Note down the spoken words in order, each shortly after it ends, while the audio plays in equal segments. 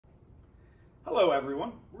Hello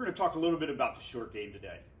everyone. We're going to talk a little bit about the short game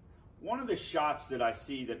today. One of the shots that I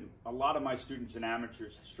see that a lot of my students and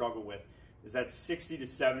amateurs struggle with is that 60 to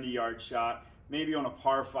 70 yard shot, maybe on a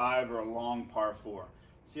par 5 or a long par 4.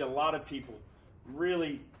 See a lot of people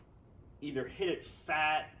really either hit it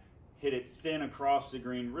fat, hit it thin across the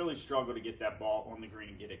green, really struggle to get that ball on the green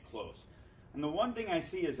and get it close. And the one thing I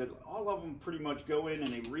see is that all of them pretty much go in and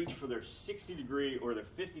they reach for their 60 degree or their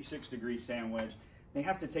 56 degree sand wedge. They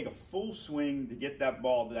have to take a full swing to get that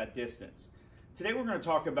ball to that distance. Today we're going to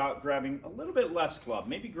talk about grabbing a little bit less club,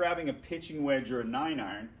 maybe grabbing a pitching wedge or a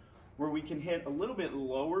 9-iron where we can hit a little bit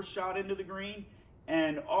lower shot into the green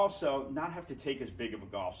and also not have to take as big of a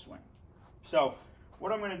golf swing. So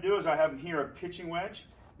what I'm going to do is I have here a pitching wedge.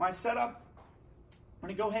 My setup, I'm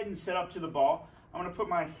going to go ahead and set up to the ball. I'm going to put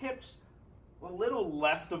my hips a little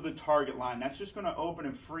left of the target line. That's just going to open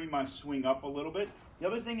and free my swing up a little bit. The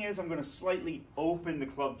other thing is I'm going to slightly open the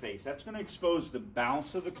club face. That's going to expose the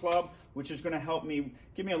bounce of the club, which is going to help me,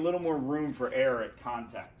 give me a little more room for air at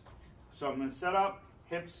contact. So I'm going to set up,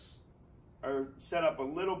 hips are set up a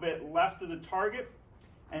little bit left of the target.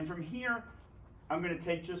 And from here, I'm going to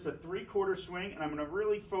take just a 3/4 swing and I'm going to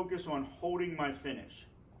really focus on holding my finish.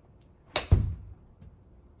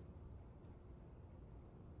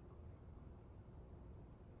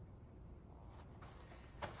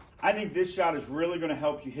 I think this shot is really going to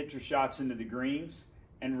help you hit your shots into the greens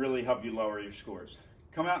and really help you lower your scores.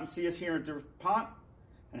 Come out and see us here at DuPont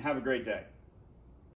and have a great day.